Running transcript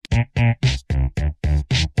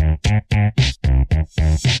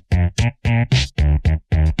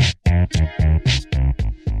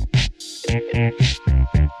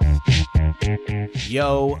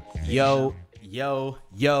Yo, yo, yo,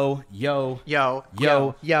 yo, yo, Yo,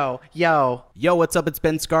 yo, yo, yo. yo, what's up? It's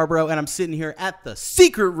Ben Scarborough, and I'm sitting here at the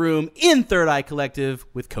secret room in Third Eye Collective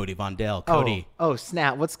with Cody Vondell. Cody. Oh,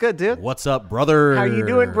 snap. What's good, dude? What's up, brother? How you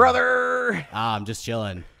doing, brother? I'm just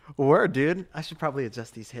chilling. Word, dude. I should probably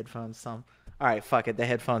adjust these headphones some. All right, fuck it. The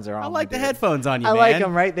headphones are on. I like the dude. headphones on you, I man. like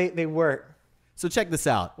them, right? They work. So check this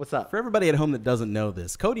out. What's up? For everybody at home that doesn't know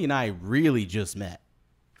this, Cody and I really just met.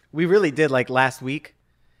 We really did, like, last week,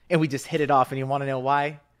 and we just hit it off, and you want to know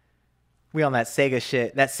why? We on that SEGA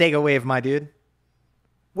shit. That SEGA wave, my dude.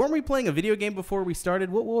 Weren't we playing a video game before we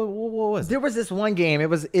started? What was it? There was this one game.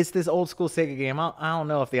 It's this old school SEGA game. I don't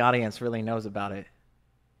know if the audience really knows about it.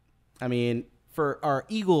 I mean, for our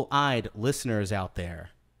eagle-eyed listeners out there.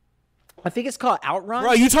 I think it's called OutRun.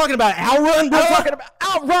 Bro, you talking about OutRun, bro? I'm talking about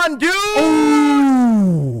OutRun, dude!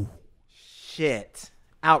 Ooh. Shit.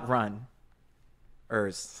 OutRun.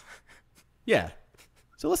 Yeah.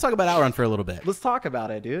 So let's talk about OutRun for a little bit. Let's talk about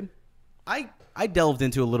it, dude. I delved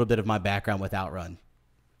into a little bit of my background with OutRun.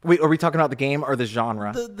 Wait, are we talking about the game or the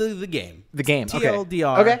genre? The game. The game.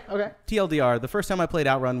 TLDR. Okay. TLDR. The first time I played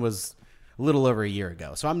OutRun was a little over a year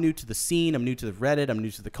ago. So I'm new to the scene. I'm new to the Reddit. I'm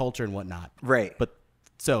new to the culture and whatnot. Right. But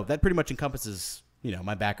so that pretty much encompasses,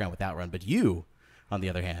 my background with OutRun. But you, on the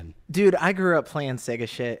other hand. Dude, I grew up playing SEGA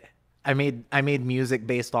shit. I made music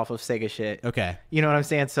based off of SEGA shit. Okay. You know what I'm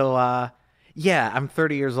saying? So, yeah, I'm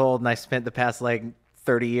 30 years old, and I spent the past,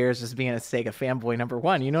 30 years just being a SEGA fanboy number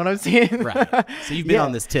one. You know what I'm saying? Right. So you've been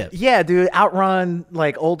on this tip. Yeah, dude. OutRun,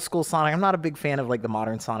 old school Sonic. I'm not a big fan of, the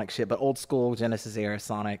modern Sonic shit, but old school Genesis era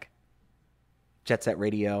Sonic. Jet Set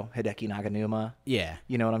Radio, Hideki Naganuma. Yeah.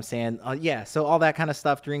 You know what I'm saying? Yeah, so all that kind of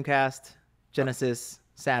stuff. Dreamcast, Genesis,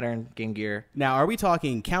 Saturn, Game Gear. Now, are we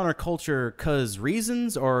talking counterculture cause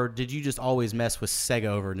reasons, or did you just always mess with Sega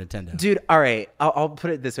over Nintendo? Dude, all right, I'll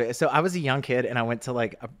put it this way. So I was a young kid, and I went to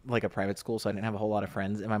a private school, so I didn't have a whole lot of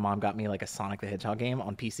friends. And my mom got me a Sonic the Hedgehog game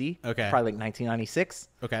on PC. Okay. Probably 1996.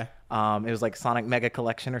 Okay. It was Sonic Mega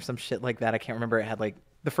Collection or some shit like that. I can't remember. It had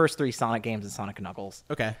the first 3 Sonic games and Sonic and Knuckles.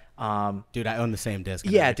 Okay. Dude, I own the same disc.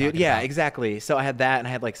 Yeah, dude. Yeah, exactly. So I had that, and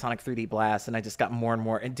I had Sonic 3D Blast, and I just got more and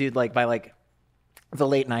more. And dude, by the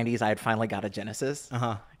late 90s, I had finally got a Genesis.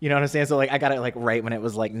 Uh-huh. You know what I'm saying? So I got it right when it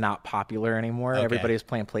was not popular anymore. Okay. Everybody was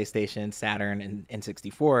playing PlayStation, Saturn, and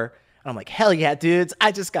N64. And I'm like, hell yeah, dudes!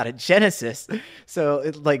 I just got a Genesis. So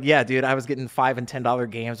yeah, dude, I was getting $5 and $10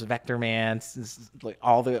 games, Vector Man,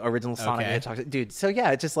 all the original Sonic Hedgehog. Dude, so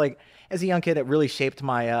yeah, it's just as a young kid, it really shaped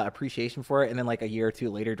my appreciation for it. And then a year or two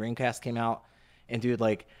later, Dreamcast came out, and dude,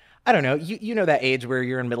 I don't know, you know that age where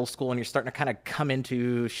you're in middle school and you're starting to kind of come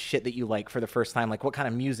into shit that you like for the first time, what kind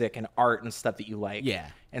of music and art and stuff that you like, yeah,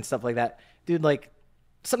 and stuff like that, dude.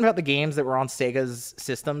 Something about the games that were on Sega's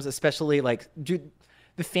systems, especially dude.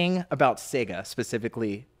 The thing about Sega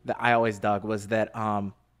specifically that I always dug was that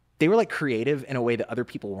they were creative in a way that other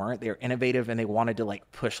people weren't. They were innovative and they wanted to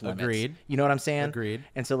push limits. Agreed. You know what I'm saying? Agreed.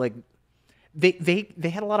 And so they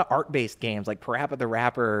had a lot of art based games like Parappa the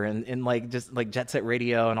Rapper and just Jet Set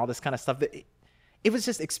Radio and all this kind of stuff. That it was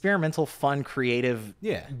just experimental, fun, creative,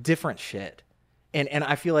 different shit. And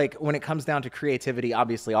I feel when it comes down to creativity,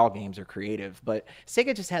 obviously all games are creative, but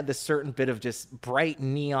Sega just had this certain bit of just bright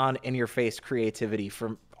neon in your face creativity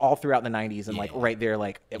from all throughout the 90s and right there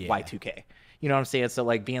at Y2K. You know what I'm saying? So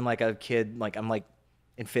being a kid, I'm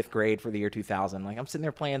in 5th grade for the year 2000, I'm sitting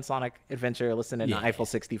there playing Sonic Adventure, listening to Eiffel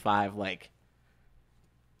 65,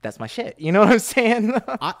 that's my shit. You know what I'm saying?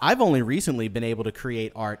 I've only recently been able to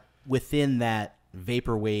create art within that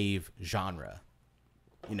Vaporwave genre.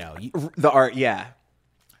 The art, yeah.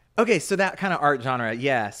 Okay, so that kind of art genre,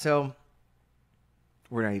 yeah. So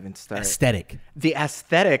we're not even starting. Aesthetic. The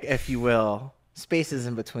aesthetic, if you will. Spaces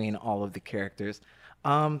in between all of the characters.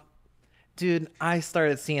 Dude, I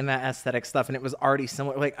started seeing that aesthetic stuff, and it was already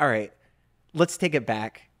similar. All right, let's take it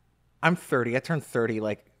back. I'm 30. I turned 30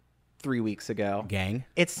 3 weeks ago. Gang.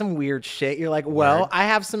 It's some weird shit. You're well, I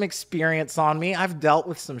have some experience on me. I've dealt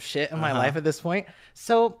with some shit in my life at this point.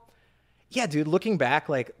 So yeah, dude, looking back,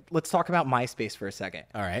 let's talk about MySpace for a second.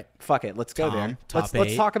 All right. Fuck it. Let's go there.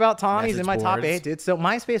 Let's talk about Tom. He's in my top boards. 8, dude. So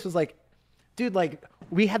MySpace was dude,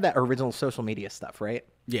 we had that original social media stuff, right?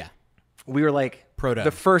 Yeah. We were Proto.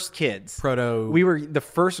 The first kids. Proto. We were the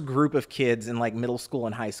first group of kids in middle school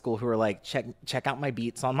and high school who were check out my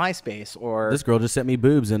beats on MySpace or this girl just sent me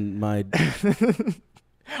boobs in my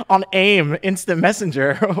on AIM Instant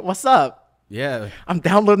Messenger. What's up? Yeah. I'm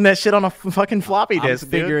downloading that shit on a fucking floppy disk,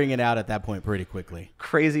 I'm figuring it out at that point pretty quickly.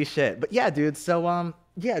 Crazy shit. But yeah, dude. So,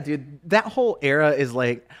 yeah, dude, that whole era is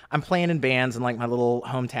I'm playing in bands in my little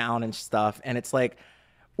hometown and stuff. And it's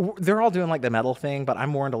They're all doing like the metal thing, but I'm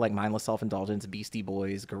more into like mindless self-indulgence, Beastie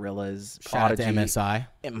Boys, Gorillaz, Shout out Prodigy. to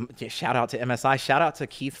MSI. Shout out to MSI. Shout out to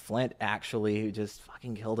Keith Flint, actually, who just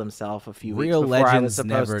fucking killed himself a few Real weeks before I was legends supposed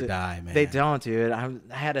never to. die, man. They don't, dude. I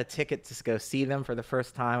had a ticket to go see them for the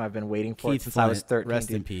first time. I've been waiting for Keith it since Flint, I was 13. rest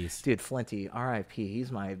dude. in peace. Dude, Flinty, R.I.P.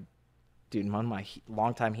 He's my dude, one of my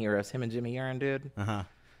longtime heroes. Him and Jimmy Aaron, dude.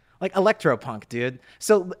 Like electropunk, dude.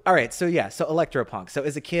 So, all right. So, yeah. So, electropunk. So,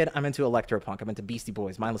 as a kid, I'm into electropunk. I'm into Beastie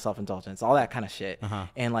Boys, mindless self-indulgence, all that kind of shit.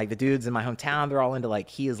 And, like, the dudes in my hometown, they're all into, like,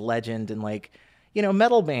 He Is Legend and, like, you know,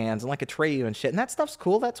 metal bands and, like, Atreyu and shit. And that stuff's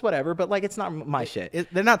cool. That's whatever. But, like, it's not my shit.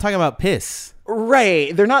 They're not talking about piss.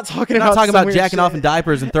 Right. They're not talking They're not about talking about jacking shit. off in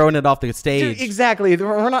diapers and throwing it off the stage. Dude, exactly.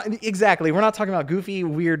 We're not talking about goofy,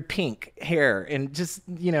 weird pink hair and just,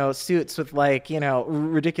 you know, suits with like, you know,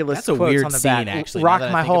 ridiculous That's a quotes weird on the scene, back. actually, Rock now that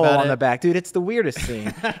I my think hole about on it. the back. Dude, it's the weirdest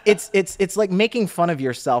scene. It's like making fun of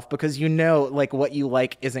yourself because you know like what you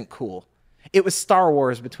like isn't cool. It was Star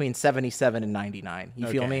Wars between 77 and 99. You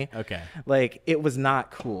feel me? Okay. Like it was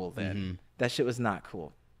not cool then. That shit was not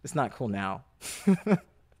cool. It's not cool now.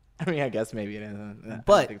 I mean, I guess maybe it isn't.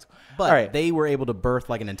 But All right. they were able to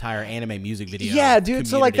birth like an entire anime music video. Yeah, dude.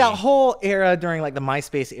 So like that community. whole era during like the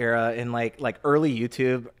MySpace era and like early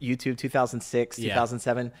YouTube 2006,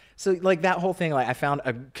 2007. So like that whole thing, like I found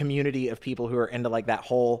a community of people who are into like that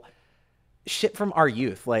whole shit from our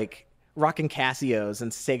youth, like rocking Casios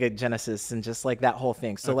and Sega Genesis and just like that whole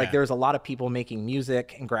thing. So like there was a lot of people making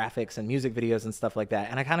music and graphics and music videos and stuff like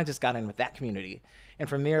that. And I kind of just got in with that community. And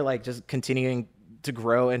from there, like just continuing to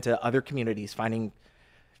grow into other communities, finding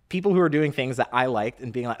people who are doing things that I liked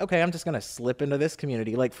and being like, okay, I'm just going to slip into this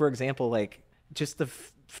community. Like, for example, like just a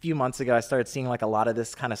few months ago, I started seeing like a lot of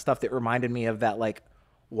this kind of stuff that reminded me of that like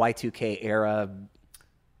Y2K era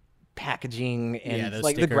packaging and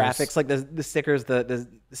like stickers. the graphics, like the stickers, the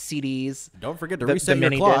CDs. Don't forget to the reset your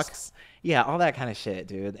mini clock. discs. Yeah, all that kind of shit,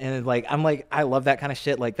 dude. And like, I'm like, I love that kind of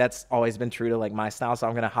shit. Like that's always been true to like my style. So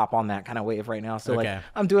I'm going to hop on that kind of wave right now. So like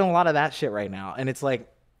I'm doing a lot of that shit right now. And it's like,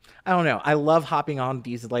 I don't know. I love hopping on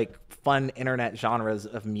these like fun internet genres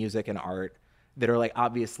of music and art that are like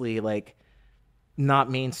obviously like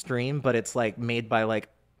not mainstream, but it's like made by like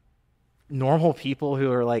normal people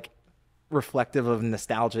who are like reflective of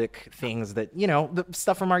nostalgic things that, you know, the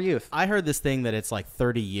stuff from our youth. I heard this thing that it's like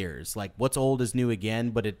 30 years. Like what's old is new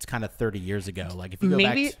again, but it's kind of 30 years ago. Like if you go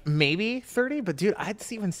maybe 30, but dude, I'd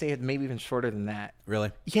even say it maybe even shorter than that.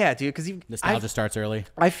 Really? Yeah, dude, because Nostalgia starts early.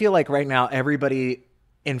 I feel like right now everybody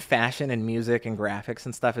in fashion and music and graphics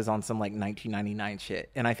and stuff is on some like 1999 shit.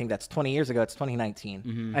 And I think that's 20 years ago. It's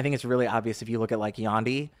 2019. I think it's really obvious if you look at like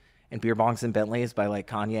Yandhi and Beer Bongs and Bentleys by like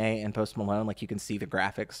Kanye and Post Malone, like you can see the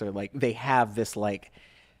graphics or like they have this like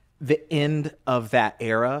the end of that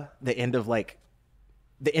era, the end of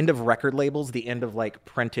record labels, the end of like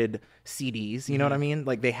printed CDs, you know what I mean?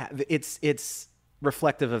 Like they have, it's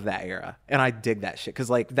reflective of that era. And I dig that shit. Cause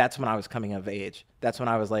like, that's when I was coming of age. That's when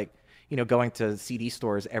I was like, you know, going to CD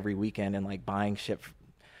stores every weekend and like buying shit,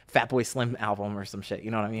 Fatboy Slim album or some shit.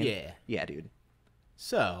 You know what I mean? Yeah. Yeah, dude.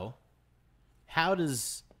 So how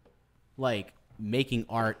does like making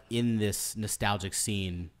art in this nostalgic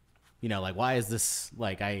scene, you know, like why is this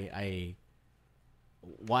like why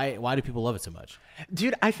do people love it so much?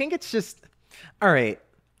 Dude, I think it's just all right.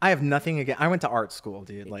 I have nothing against. I went to art school,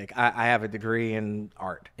 dude. Like I have a degree in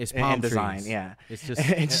art and design. trees. Yeah, It's just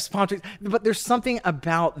it's just palm trees. But there's something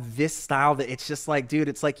about this style that it's just like, dude.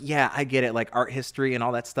 It's like, yeah, I get it. Like art history and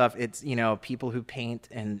all that stuff. It's, you know, people who paint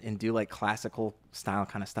and do like classical style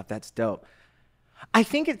kind of stuff. That's dope. I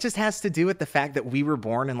think it just has to do with the fact that we were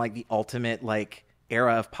born in like the ultimate like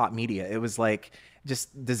era of pop media. It was like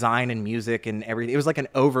just design and music and everything. It was like an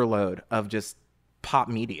overload of just pop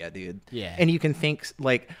media, dude. Yeah. And you can think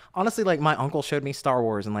like, honestly, like my uncle showed me Star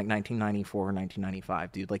Wars in like 1994 or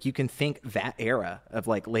 1995, dude. Like you can think that era of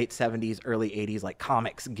like late 70s, early 80s, like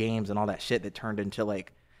comics, games and all that shit that turned into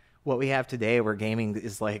like what we have today where gaming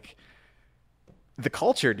is like the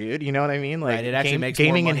culture, dude. You know what I mean? Like right, it actually makes more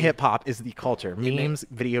gaming and money. hip hop is the culture. Memes,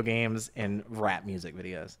 video games, and rap music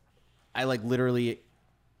videos. I like literally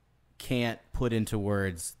can't put into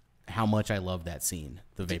words how much I love that scene,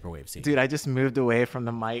 the Vaporwave scene. Dude, I just moved away from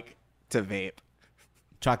the mic to vape.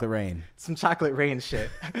 Chocolate Rain. Some Chocolate Rain shit.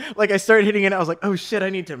 Like I started hitting it, I was like, oh shit, I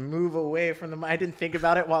need to move away from the mic. I didn't think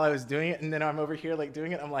about it while I was doing it, and then I'm over here like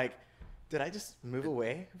doing it. I'm like, did I just move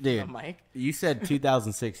away from the mic? You said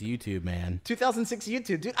 2006 YouTube, man. 2006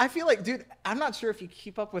 YouTube, dude. I feel like, dude, I'm not sure if you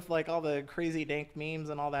keep up with like all the crazy dank memes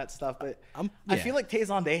and all that stuff, but I feel like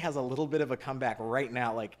Tezon Day has a little bit of a comeback right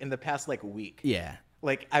now, like in the past like week. Yeah.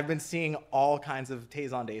 Like I've been seeing all kinds of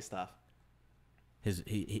Tezon Day stuff.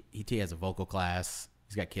 He has a vocal class.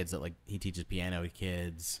 He's got kids that he teaches piano to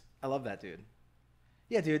kids. I love that dude.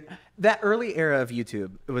 Yeah, dude. That early era of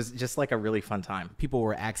YouTube, it was just like a really fun time. People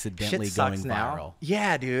were accidentally going viral. Now.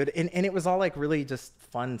 Yeah, dude. And it was all like really just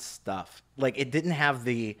fun stuff. Like it didn't have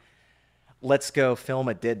the let's go film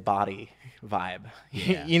a dead body vibe.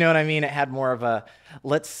 Yeah. You know what I mean? It had more of a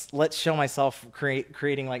let's show myself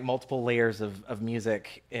creating like multiple layers of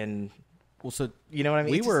music and so you know what I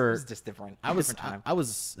mean? It was just different. I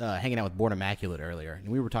was hanging out with Born Immaculate earlier,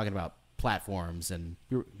 and we were talking about platforms, and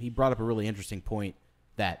he brought up a really interesting point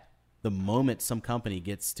that the moment some company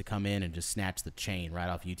gets to come in and just snatch the chain right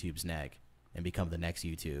off YouTube's neck and become the next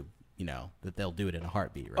YouTube, that they'll do it in a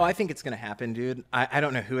heartbeat, right? Oh, I think it's going to happen, dude. I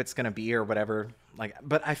don't know who it's going to be or whatever.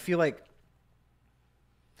 But I feel like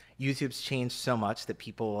YouTube's changed so much that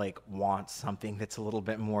people want something that's a little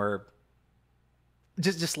bit more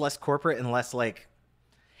just less corporate and less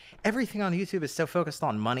everything on YouTube is so focused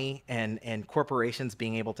on money and corporations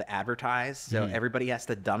being able to advertise. So everybody has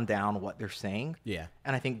to dumb down what they're saying. Yeah.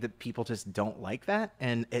 And I think that people just don't like that.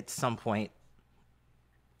 And at some point,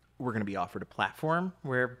 we're going to be offered a platform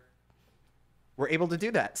where we're able to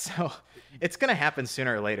do that. So it's going to happen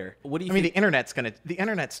sooner or later. What do you mean? The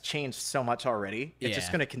internet's changed so much already. It's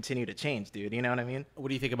just going to continue to change, dude. You know what I mean? What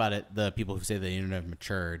do you think about it? The people who say the internet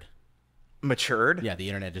matured. Matured? Yeah, the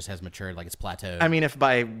internet just has matured, it's plateaued. I mean, if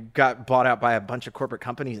got bought out by a bunch of corporate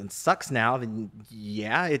companies and sucks now, then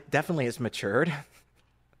yeah, it definitely has matured.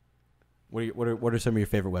 What are some of your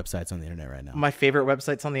favorite websites on the internet right now? My favorite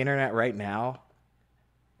websites on the internet right now,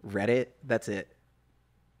 Reddit. That's it.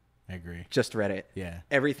 I agree. Just Reddit. Yeah.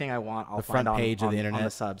 Everything I want, I'll find on the front page of the internet on the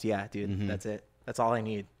subs. Yeah, dude. That's it. That's all I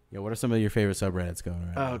need. Yeah. What are some of your favorite subreddits going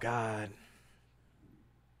right now? Oh God.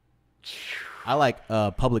 I like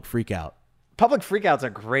Public Freakout. Public Freakout's a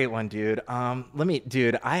great one, dude. I'm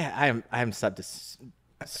subbed to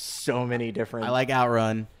so many different. I like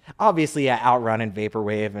OutRun. Obviously, yeah, OutRun and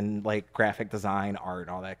Vaporwave and graphic design, art,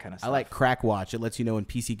 all that kind of stuff. I like Crackwatch. It lets you know when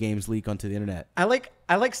PC games leak onto the internet. I like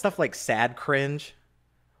stuff like Sad Cringe,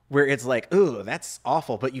 where it's ooh, that's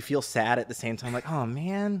awful, but you feel sad at the same time. Oh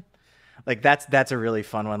man, that's a really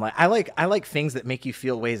fun one. I like things that make you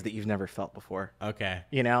feel ways that you've never felt before. Okay.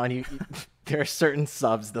 And you there are certain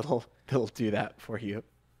subs that'll do that for you.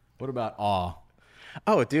 What about Awe?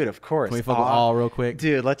 Oh, dude, of course. Can we fuck with Awe real quick?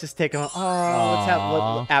 Dude, let's just take them. Let's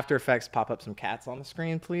have After Effects pop up some cats on the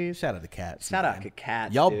screen, please. Shout out to cats. Shout out to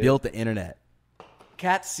cats. Y'all built the internet.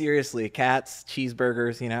 Cats, seriously. Cats,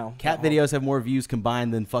 cheeseburgers, Cat videos have more views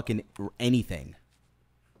combined than fucking anything.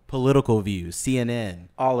 Political views, CNN.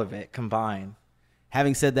 All of it combined.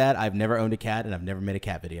 Having said that, I've never owned a cat and I've never made a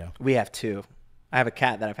cat video. We have two. I have a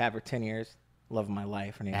cat that I've had for 10 years. Love of my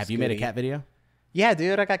life. Her name's Have you Cody. made a cat video? Yeah,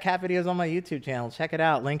 dude. I got cat videos on my YouTube channel. Check it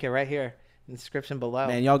out. Link it right here in the description below.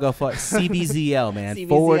 Man, y'all go fuck CBZL, man.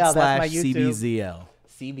 CBZL, /CBZL.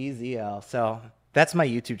 CBZL. So that's my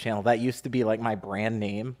YouTube channel. That used to be my brand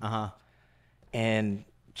name. And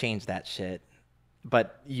changed that shit.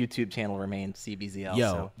 But YouTube channel remained CBZL. Yo,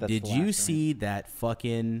 so that's did you see that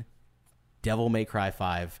fucking Devil May Cry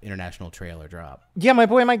 5 international trailer drop? Yeah, my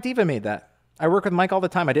boy Mike Diva made that. I work with Mike all the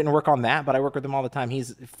time. I didn't work on that, but I work with him all the time.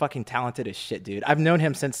 He's fucking talented as shit, dude. I've known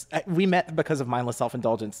him since we met because of Mindless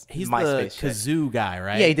Self-Indulgence. He's MySpace the Kazoo guy,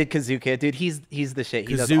 right? Yeah, he did Kazoo Kid, dude. He's the shit.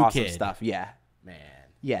 He does awesome stuff. Yeah, man.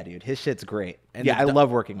 Yeah, dude. His shit's great. And I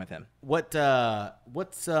love working with him. What's the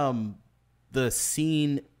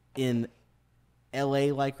scene in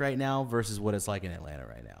LA like right now versus what it's like in Atlanta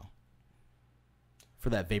right now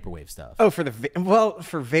for that Vaporwave stuff? Oh,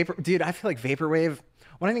 for Vapor, dude. I feel like Vaporwave.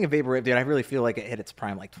 When I think of Vaporwave, dude, I really feel like it hit its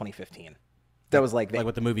prime 2015. That was like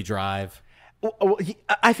with the movie Drive.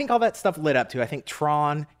 I think all that stuff lit up too. I think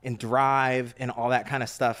Tron and Drive and all that kind of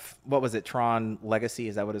stuff. What was it? Tron Legacy?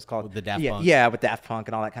 Is that what it's called? With the Daft Punk. Yeah, with Daft Punk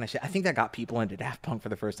and all that kind of shit. I think that got people into Daft Punk for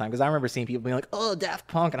the first time because I remember seeing people being like, "Oh, Daft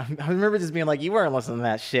Punk," and I remember just being like, "You weren't listening to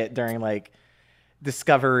that shit during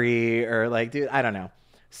Discovery or dude, I don't know."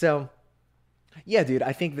 So. Yeah, dude,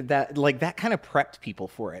 I think that that kind of prepped people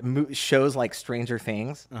for it. Shows like Stranger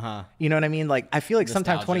Things. You know what I mean? I feel like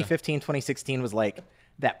sometime 2015, 2016 was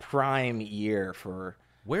that prime year for...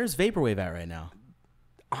 Where's Vaporwave at right now?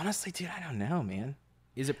 Honestly, dude, I don't know, man.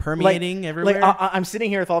 Is it permeating everywhere? I'm sitting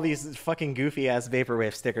here with all these fucking goofy-ass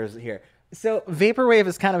Vaporwave stickers here. So Vaporwave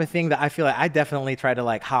is kind of a thing that I feel like I definitely tried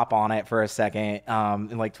to hop on it for a second in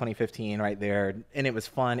 2015 right there. And it was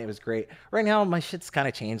fun. It was great. Right now, my shit's kind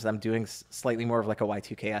of changed. I'm doing slightly more of a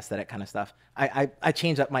Y2K aesthetic kind of stuff. I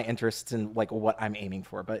change up my interests and what I'm aiming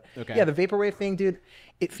for. But yeah, the Vaporwave thing, dude,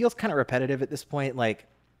 it feels kind of repetitive at this point.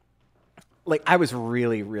 like I was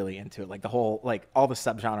really, really into it. Like the whole, like all the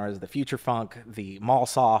subgenres, the future funk, the mall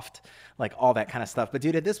soft, like all that kind of stuff. But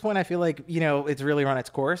dude, at this point, I feel like, you know, it's really run its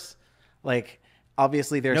course. Like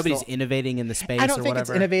obviously there's nobody's innovating in the space. I don't or think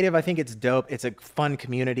whatever. it's innovative. I think it's dope. It's a fun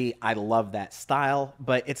community. I love that style,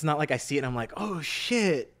 but it's not like I see it and I'm like, oh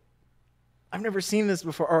shit, I've never seen this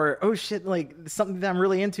before. Or, oh shit, like something that I'm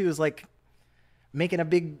really into is like making a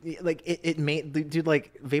big, like it made, dude,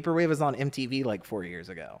 like Vaporwave was on MTV like 4 years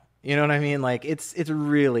ago. You know what I mean? Like it's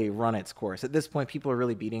really run its course. At this point, people are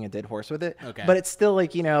really beating a dead horse with it. Okay. But it's still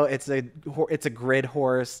like, you know, it's a grid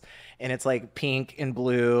horse and it's like pink and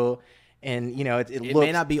blue. And, you know, it looks,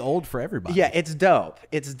 may not be old for everybody. Yeah, it's dope.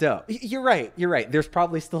 It's dope. You're right. There's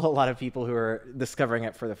probably still a lot of people who are discovering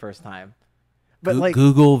it for the first time. But like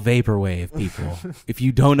Google Vaporwave, people. If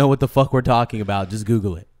you don't know what the fuck we're talking about, just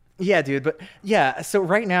Google it. Yeah, dude. But yeah, so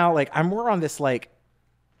right now, like I'm more on this, like,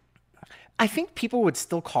 I think people would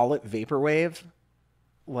still call it Vaporwave.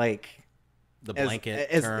 Like the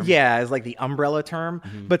blanket term. Yeah, as like the umbrella term.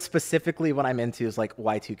 Mm-hmm. But specifically what I'm into is like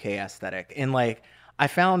Y2K aesthetic. And like, I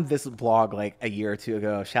found this blog like a year or two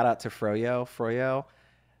ago. Shout out to Froyo.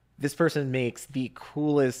 This person makes the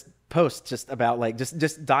coolest posts just about like just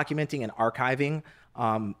documenting and archiving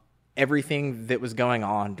everything that was going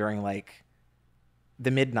on during like the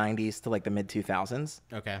mid 90s to like the mid 2000s.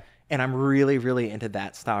 Okay. And I'm really, really into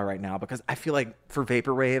that style right now because I feel like for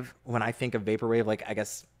Vaporwave, when I think of Vaporwave, like I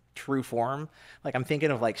guess true form, like I'm thinking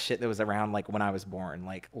of like shit that was around like when I was born,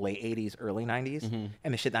 like late 80s, early 90s. Mm-hmm.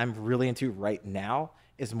 And the shit that I'm really into right now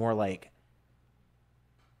is more like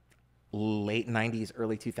late 90s,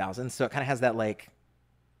 early 2000s. So it kind of has that like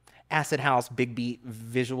acid house, big beat,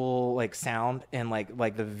 visual like sound, and like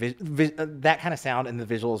the that kind of sound, and the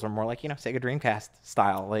visuals are more like, you know, Sega Dreamcast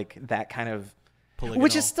style, like that kind of polygonal.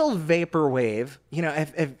 Which is still Vaporwave, you know,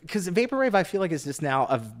 because Vaporwave I feel like is just now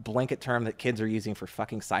a blanket term that kids are using for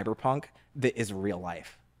fucking cyberpunk that is real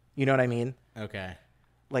life. You know what I mean? Okay.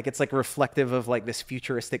 Like it's like reflective of like this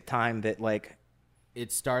futuristic time that like.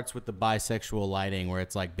 It starts with the bisexual lighting where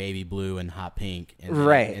it's like baby blue and hot pink, and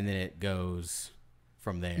then it goes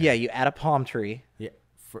from there. Yeah, you add a palm tree. Yeah.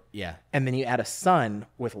 Yeah. And then you add a sun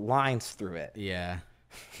with lines through it. Yeah.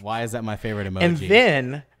 Why is that my favorite emoji? And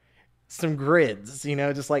then some grids, you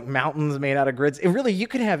know, just like mountains made out of grids. It really, you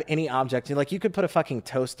could have any object. Like you could put a fucking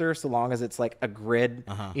toaster so long as it's like a grid,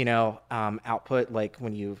 you know, output, like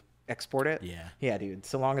when you export it. Yeah. Yeah, dude.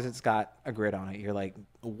 So long as it's got a grid on it, you're like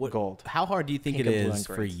gold. How hard do you think it is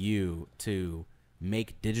for you to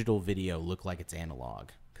make digital video look like it's analog?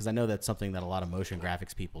 Because I know that's something that a lot of motion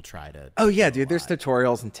graphics people try to. Oh yeah, dude. There's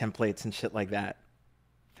tutorials and templates and shit like that.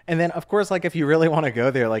 And then of course, like if you really want to go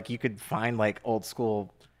there, like you could find like old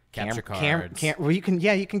school capture cards. Well, you can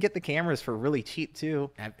get the cameras for really cheap too.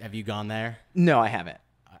 Have you gone there? No, I haven't.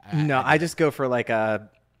 I just go for like a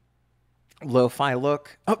lo-fi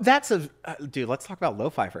look. Oh, that's a dude. Let's talk about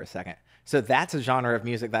lo-fi for a second. So that's a genre of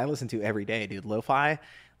music that I listen to every day, dude. Lo-fi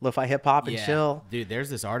hip hop and chill. Dude, there's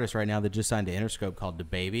this artist right now that just signed to Interscope called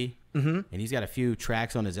DaBaby, and he's got a few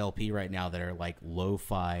tracks on his LP right now that are like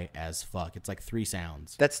lo-fi as fuck. It's like 3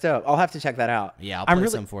 sounds. That's dope. I'll have to check that out. Yeah, I'll play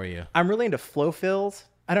some for you. I'm really into flow fills.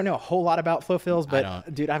 I don't know a whole lot about flow fills,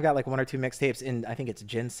 but dude, I've got like 1 or 2 mixtapes, and I think it's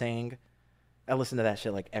ginseng. I listen to that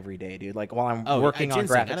shit like every day, dude. Like while I'm working on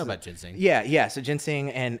graphics. I know about ginseng. Yeah. So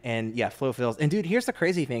ginseng and yeah, flow fills. And dude, here's the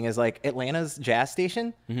crazy thing is like Atlanta's jazz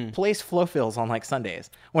station plays flow fills on like Sundays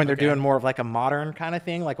when they're doing more of like a modern kind of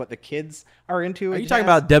thing, like what the kids are into. Are you talking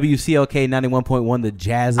about WCLK 91.1, the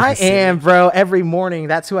jazz of the city? am, bro. Every morning,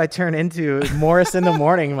 that's who I turn into. Morris in the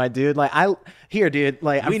morning, my dude. Like dude.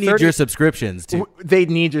 Like we need your subscriptions, too. They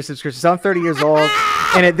need your subscriptions. So I'm 30 years old.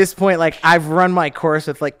 And at this point, like I've run my course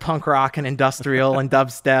with like punk rock and industrial and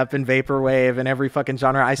dubstep and vaporwave and every fucking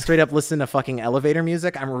genre. I straight up listen to fucking elevator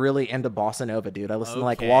music. I'm really into bossa nova, dude. I listen to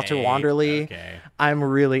like Walter Wanderley. Okay. I'm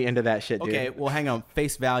really into that shit, dude. Okay, well, hang on.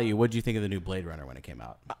 Face value. What did you think of the new Blade Runner when it came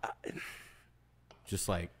out? Just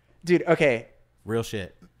like, dude. Okay, real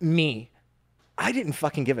shit. I didn't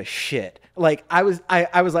fucking give a shit. Like I was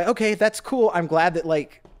like, okay, that's cool. I'm glad that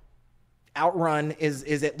like OutRun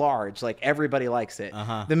is at large. Like everybody likes it.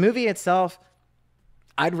 The movie itself,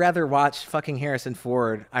 I'd rather watch fucking Harrison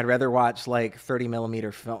Ford. I'd rather watch like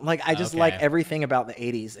 30mm film. Like I just like everything about the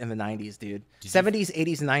 80s and the 90s, dude. 70s,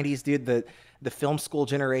 80s, 90s, dude. The film school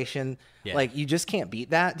generation. Yeah. Like you just can't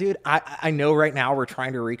beat that, dude. I know right now we're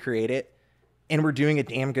trying to recreate it, and we're doing a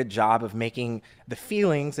damn good job of making the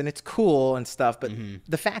feelings, and it's cool and stuff. But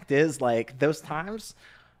the fact is, like those times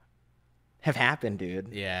have happened, dude.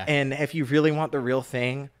 Yeah. And if you really want the real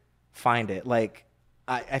thing, find it. Like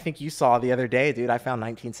I think you saw the other day, dude. I found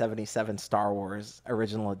 1977 Star Wars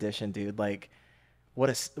Original Edition, dude. Like, what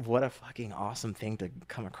a fucking awesome thing to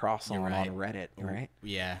come across on Reddit, right?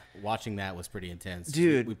 Yeah, watching that was pretty intense,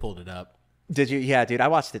 dude. We pulled it up. Did you? Yeah, dude. I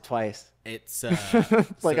watched it twice. It's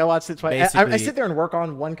like I watched it twice. I sit there and work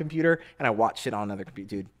on one computer, and I watch it on another computer,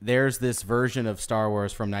 dude. There's this version of Star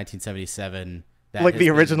Wars from 1977. Like the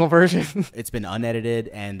original version. It's been unedited,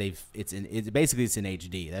 and it's in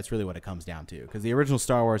HD. That's really what it comes down to. Because the original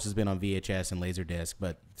Star Wars has been on VHS and Laserdisc,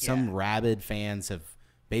 but some rabid fans have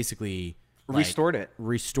basically restored it.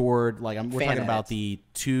 Restored, like we're talking about the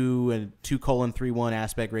 2:3:1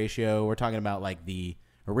 aspect ratio. We're talking about like the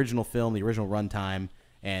original film, the original runtime.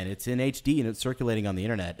 And it's in HD and it's circulating on the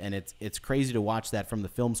internet, and it's crazy to watch that from the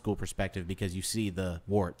film school perspective because you see the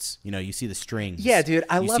warts, you see the strings. Yeah, dude,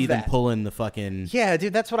 I love that. You see them pulling the fucking. Yeah,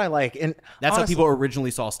 dude, that's what I like, and that's how people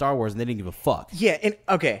originally saw Star Wars, and they didn't give a fuck. Yeah, and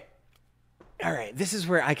okay, all right, this is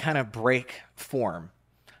where I kind of break form.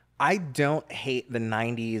 I don't hate the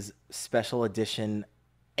 '90s special edition,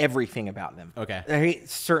 everything about them. Okay, I hate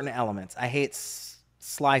certain elements. I hate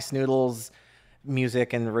Sly Snoodles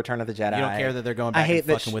music and Return of the Jedi. You don't care that they're going back and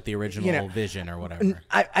fucking with the original vision or whatever.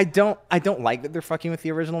 I don't like that they're fucking with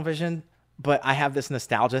the original vision, but I have this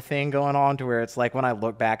nostalgia thing going on to where it's like when I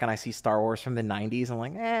look back and I see Star Wars from the 90s, I'm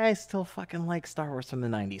like, I still fucking like Star Wars from the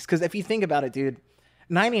 90s. Because if you think about it, dude,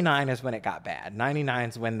 99 is when it got bad. 99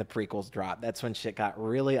 is when the prequels dropped. That's when shit got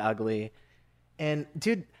really ugly. And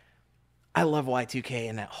dude, I love Y2K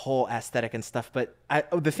and that whole aesthetic and stuff, but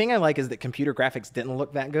the thing I like is that computer graphics didn't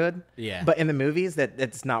look that good. Yeah. But in the movies,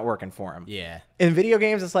 it's not working for them. Yeah. In video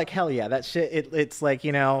games, it's like, hell yeah, that shit, it's like,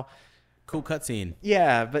 cool cutscene.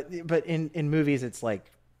 Yeah, but in movies, it's like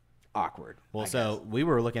awkward. Well, so we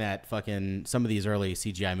were looking at fucking some of these early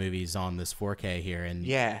CGI movies on this 4K here, and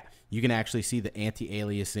you can actually see the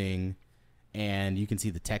anti-aliasing, and you can see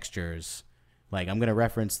the textures. Like, I'm going to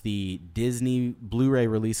reference the Disney Blu-ray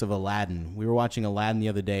release of Aladdin. We were watching Aladdin the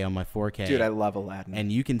other day on my 4K. Dude, I love Aladdin. And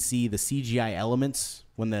you can see the CGI elements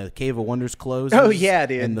when the Cave of Wonders closes. Oh, yeah,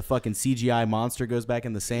 dude. And the fucking CGI monster goes back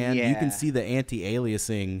in the sand. Yeah. You can see the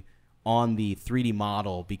anti-aliasing on the 3D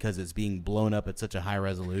model because it's being blown up at such a high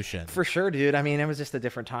resolution. For sure, dude. I mean, it was just a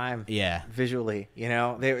different time. Yeah. Visually,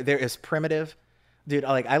 There is primitive. Dude,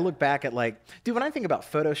 like, I look back at, like... Dude, when I think about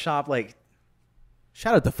Photoshop, like...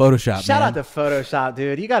 Shout out to Photoshop, Shout out to Photoshop,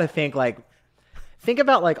 dude. You got to think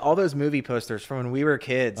about like all those movie posters from when we were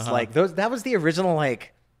kids. Like that was the original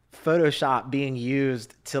like Photoshop being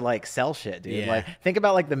used to like sell shit, dude. Yeah. Like think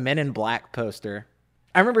about like the Men in Black poster.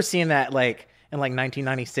 I remember seeing that like in like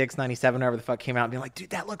 1996, 97, whenever the fuck came out, and being like,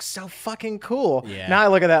 dude, that looks so fucking cool. Yeah. Now I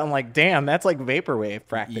look at that and I'm like, damn, that's like Vaporwave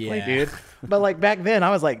practically, Yeah. dude. But like back then I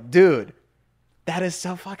was like, dude, that is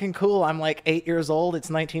so fucking cool. I'm like 8 years old. It's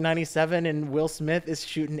 1997, and Will Smith is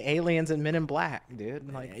shooting aliens and Men in Black,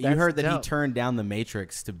 dude. Like, you heard that he turned down The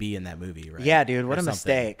Matrix to be in that movie, right? Yeah, dude. What a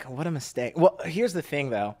mistake. What a mistake. Well, here's the thing,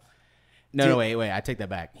 though. No, wait. I take that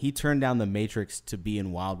back. He turned down The Matrix to be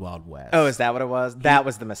in Wild Wild West. Oh, is that what it was? That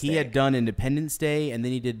was the mistake. He had done Independence Day, and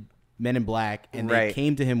then he did Men in Black, and they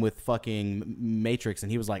came to him with fucking Matrix,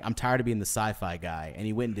 and he was like, I'm tired of being the sci-fi guy, and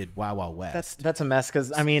he went and did Wild Wild West. That's a mess,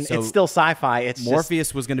 because, I mean, it's still sci-fi. It's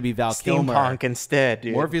Morpheus was going to be Val Kilmer. Steampunk instead,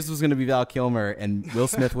 dude. Morpheus was going to be Val Kilmer, and Will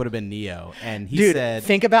Smith would have been Neo. And he said...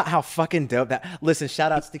 think about how fucking dope that... Listen,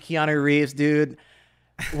 shout-outs to Keanu Reeves, dude.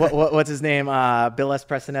 What's his name? Bill S.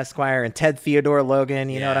 Preston Esquire and Ted Theodore Logan.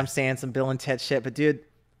 You know what I'm saying? Some Bill and Ted shit. But, dude,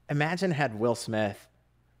 imagine had Will Smith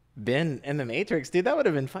been in the Matrix, dude. That would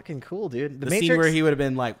have been fucking cool, dude. The Matrix, scene where he would have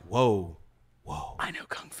been like, whoa, I know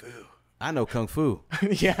kung fu.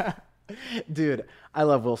 Yeah, dude, I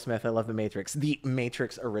love Will Smith. I love the Matrix. The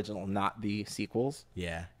Matrix original, not the sequels.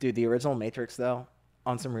 Yeah, dude, the original Matrix, though,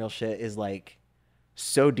 on some real shit, is like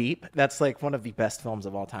so deep. That's like one of the best films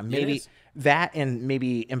of all time. Maybe that and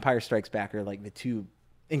maybe Empire Strikes Back are like the two.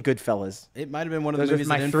 In Goodfellas. It might have been one of the Those movies are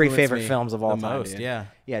my that three influenced favorite me films of all the time. Most, dude. yeah.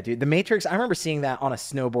 Yeah, dude. The Matrix, I remember seeing that on a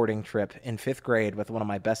snowboarding trip in 5th grade with one of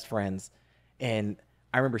my best friends. And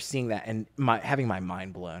I remember seeing that and having my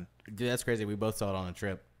mind blown. Dude, that's crazy. We both saw it on a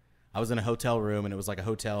trip. I was in a hotel room, and it was like a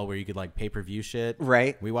hotel where you could like pay-per-view shit.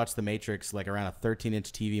 Right. We watched The Matrix like around a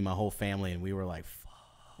 13-inch TV, my whole family, and we were like, fuck.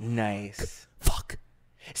 Nice. Fuck.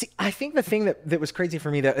 See, I think the thing that was crazy for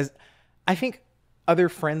me, though, is I think other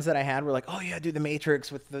friends that I had were like, oh, yeah, dude, The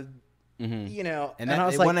Matrix with the... You know, and I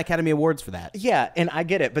was like, won Academy Awards for that. Yeah, and I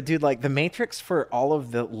get it, but dude, like The Matrix for all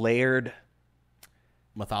of the layered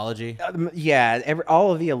mythology,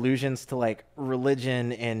 all of the allusions to like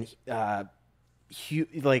religion and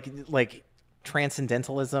like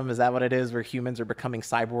transcendentalism, is that what it is, where humans are becoming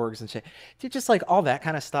cyborgs and shit, dude, just like all that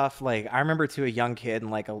kind of stuff. Like I remember to a young kid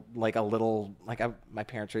and my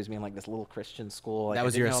parents raised me in like this little Christian school. Like, that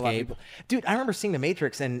was your escape, dude. I remember seeing The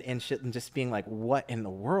Matrix and shit and just being like, what in the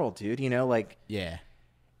world, dude? You know, like, yeah,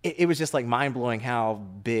 it was just like mind blowing how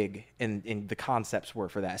big and the concepts were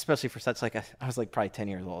for that, especially for such like I was like probably 10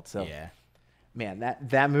 years old. So yeah, man,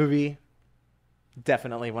 that movie,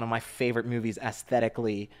 definitely one of my favorite movies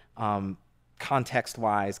aesthetically,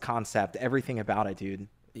 context-wise, concept, everything about it, dude.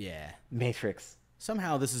 Yeah. Matrix.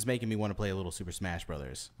 Somehow this is making me want to play a little Super Smash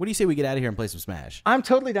Brothers. What do you say we get out of here and play some Smash? I'm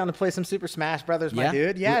totally down to play some Super Smash Brothers, my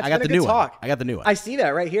dude. Yeah, it's I got been the a new good talk. I got the new one. I see that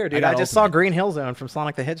right here, dude. I just saw Green Hill Zone from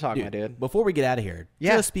Sonic the Hedgehog, my dude. Before we get out of here,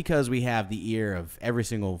 just because we have the ear of every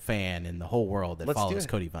single fan in the whole world that follows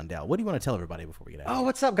Cody Vondell, what do you want to tell everybody before we get out of here? Oh,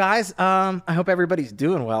 what's up, guys? I hope everybody's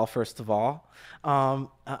doing well, first of all.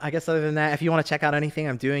 I guess other than that, if you want to check out anything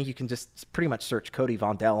I'm doing, you can just pretty much search Cody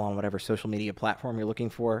Vondell on whatever social media platform you're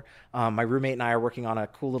looking for. My roommate and I are working on a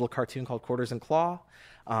cool little cartoon called Quarters and Claw.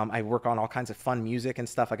 I work on all kinds of fun music and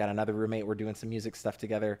stuff. I got another roommate. We're doing some music stuff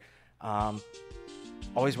together.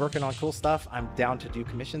 Always working on cool stuff. I'm down to do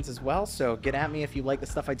commissions as well. So get at me if you like the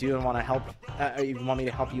stuff I do and want to help. You want me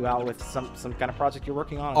to help you out with some kind of project you're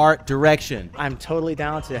working on. Art direction. I'm totally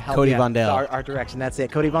down to help. Cody Vondell. Art direction. That's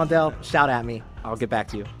it. Cody Vondell. Shout at me. I'll get back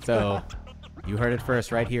to you. So you heard it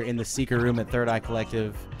first right here in the Seeker Room at Third Eye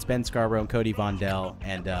Collective. It's Ben Scarborough and Cody Vondell,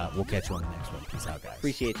 and we'll catch you on the next one. Peace out, guys.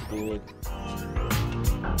 Appreciate you, dude.